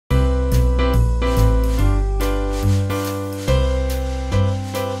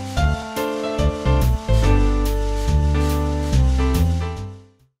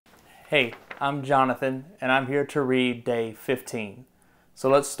I'm Jonathan, and I'm here to read day 15. So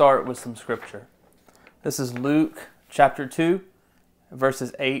let's start with some scripture. This is Luke chapter 2,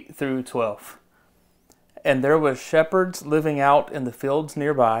 verses 8 through 12. And there were shepherds living out in the fields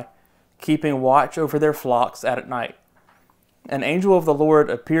nearby, keeping watch over their flocks at night. An angel of the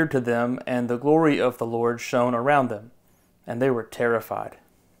Lord appeared to them, and the glory of the Lord shone around them, and they were terrified.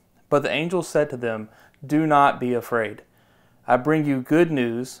 But the angel said to them, "Do not be afraid. I bring you good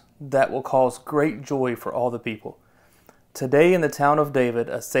news that will cause great joy for all the people. Today in the town of David,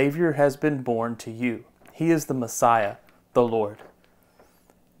 a Savior has been born to you. He is the Messiah, the Lord.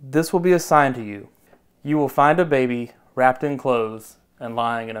 This will be a sign to you. You will find a baby wrapped in clothes and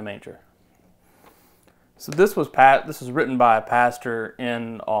lying in a manger." So this was written by a pastor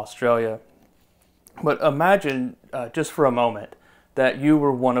in Australia. But imagine just for a moment that you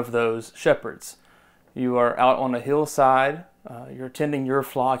were one of those shepherds. You are out on a hillside. You're tending your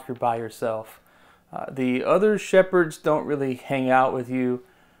flock. You're by yourself. The other shepherds don't really hang out with you.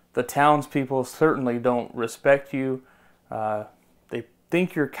 The townspeople certainly don't respect you. They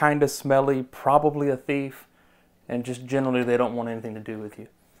think you're kind of smelly, probably a thief, and just generally they don't want anything to do with you.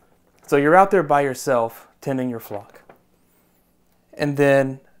 So you're out there by yourself tending your flock. And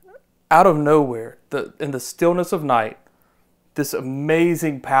then out of nowhere, in the stillness of night, this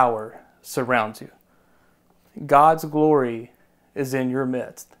amazing power surrounds you. God's glory is in your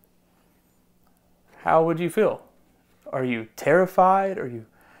midst. How would you feel? Are you terrified? Are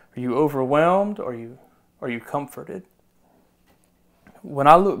you overwhelmed? Are you comforted? When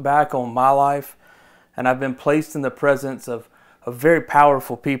I look back on my life, and I've been placed in the presence of very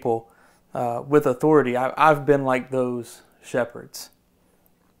powerful people with authority, I've been like those shepherds.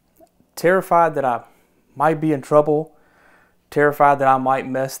 Terrified that I might be in trouble, terrified that I might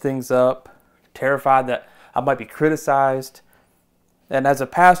mess things up, terrified that I might be criticized. And as a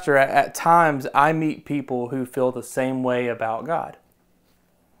pastor, at times I meet people who feel the same way about God.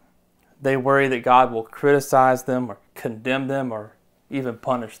 They worry that God will criticize them or condemn them or even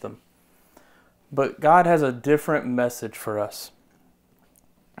punish them. But God has a different message for us,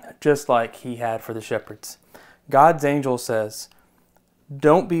 just like He had for the shepherds. God's angel says,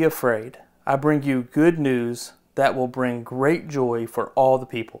 "Don't be afraid. I bring you good news that will bring great joy for all the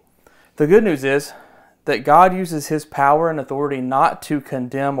people." The good news is that God uses His power and authority not to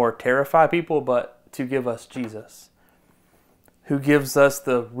condemn or terrify people, but to give us Jesus, who gives us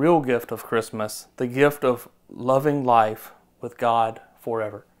the real gift of Christmas, the gift of loving life with God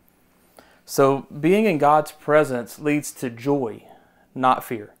forever. So being in God's presence leads to joy, not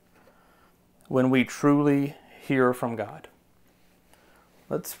fear, when we truly hear from God.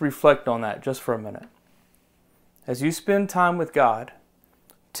 Let's reflect on that just for a minute. As you spend time with God,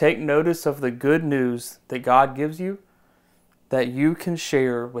 take notice of the good news that God gives you that you can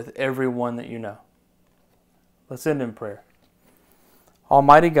share with everyone that you know. Let's end in prayer.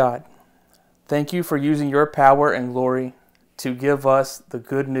 Almighty God, thank you for using your power and glory to give us the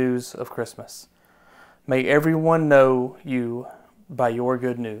good news of Christmas. May everyone know you by your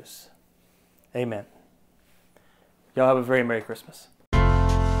good news. Amen. Y'all have a very Merry Christmas.